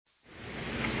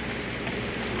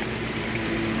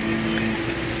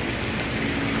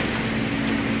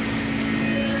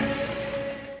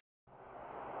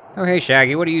Oh, hey,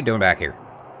 Shaggy, what are you doing back here?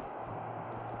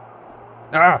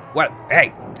 Oh, what? Hey,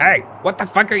 what the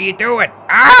fuck are you doing?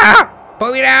 Ah!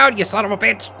 Put me down, you son of a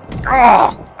bitch!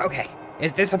 Oh, okay.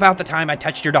 Is this about the time I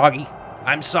touched your doggy?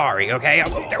 I'm sorry, okay? I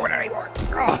won't do it anymore.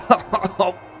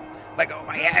 Oh, let go of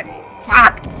my head.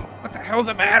 Fuck! What the hell's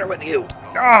the matter with you?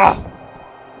 Oh!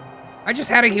 I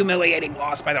just had a humiliating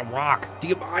loss by the Rock. Do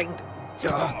you mind?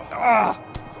 Oh,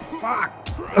 fuck.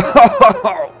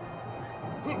 Oh.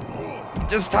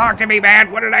 Just talk to me, man.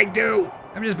 What did I do?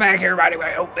 I'm just back here minding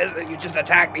my own business. You just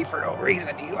attacked me for no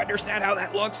reason. Do you understand how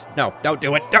that looks? No, don't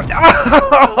do it. Don't.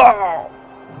 Oh.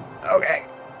 Okay.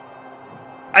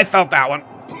 I felt that one.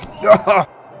 Oh,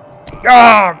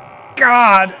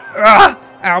 God.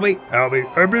 Help me.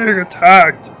 I'm being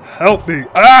attacked. Help me.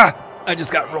 I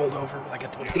just got rolled over like a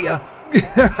tortilla.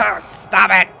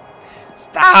 Stop it.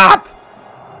 Stop.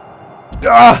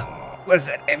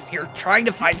 Listen, if you're trying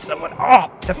to find someone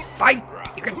to fight,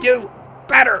 you can do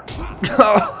better.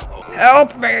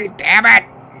 Help me, damn it.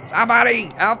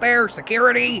 Somebody out there,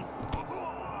 security.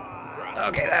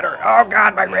 Okay, that hurt. Oh,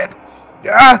 God, my rib.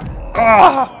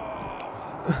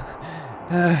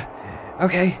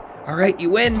 Okay, all right,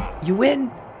 you win.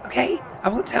 Okay, I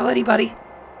won't tell anybody.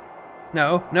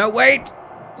 No, wait.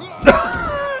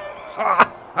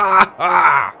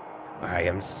 I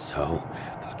am so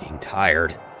fucking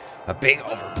tired of being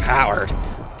overpowered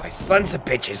by sons of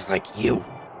bitches like you.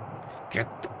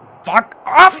 Get the fuck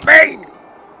off me!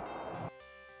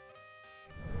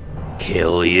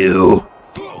 Kill you.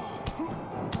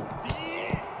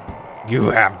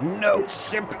 You have no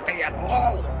sympathy at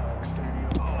all.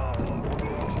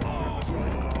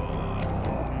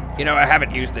 You know, I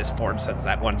haven't used this form since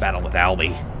that one battle with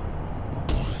Albie.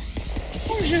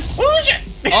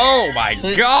 Oh my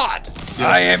God! Yeah.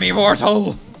 I am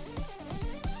immortal!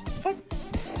 Fuck.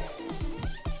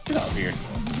 Get out of here.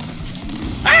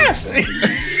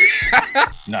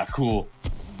 Ah! Not cool.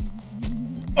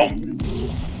 Oh!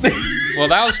 Well,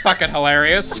 that was fucking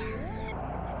hilarious.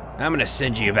 I'm gonna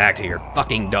send you back to your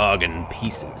fucking dog in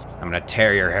pieces. I'm gonna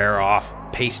tear your hair off,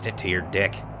 paste it to your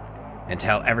dick, and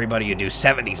tell everybody you do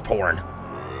 70s porn.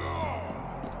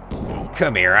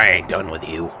 Come here, I ain't done with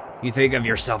you. You think of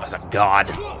yourself as a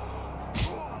god?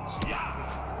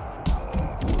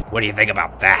 What do you think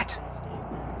about that?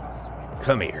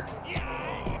 Come here.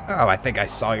 Oh, I think I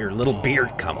saw your little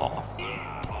beard come off.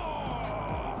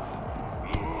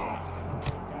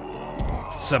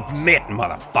 Submit,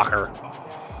 motherfucker.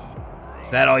 Is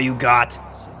that all you got?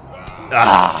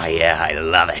 Ah, yeah, I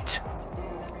love it.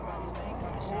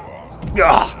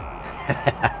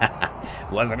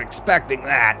 Wasn't expecting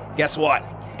that. Guess what?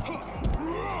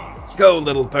 Go,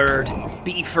 little bird.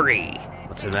 Be free.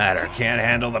 What's the matter? Can't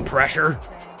handle the pressure?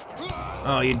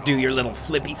 Oh, you do your little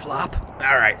flippy flop?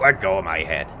 Alright, let go of my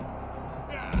head.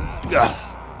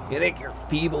 You think your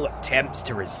feeble attempts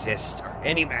to resist are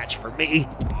any match for me?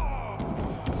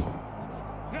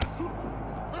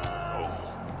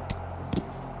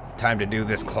 Time to do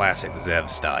this classic Zev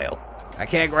style. I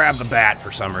can't grab the bat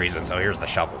for some reason, so here's the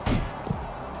shovel.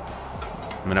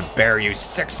 I'm gonna bury you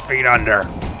 6 feet under.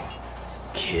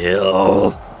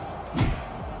 Kill.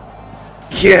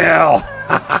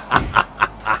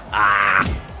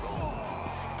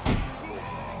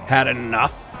 Had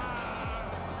enough?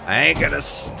 I ain't gonna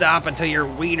stop until your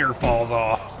wiener falls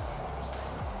off.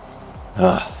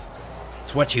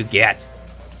 It's what you get.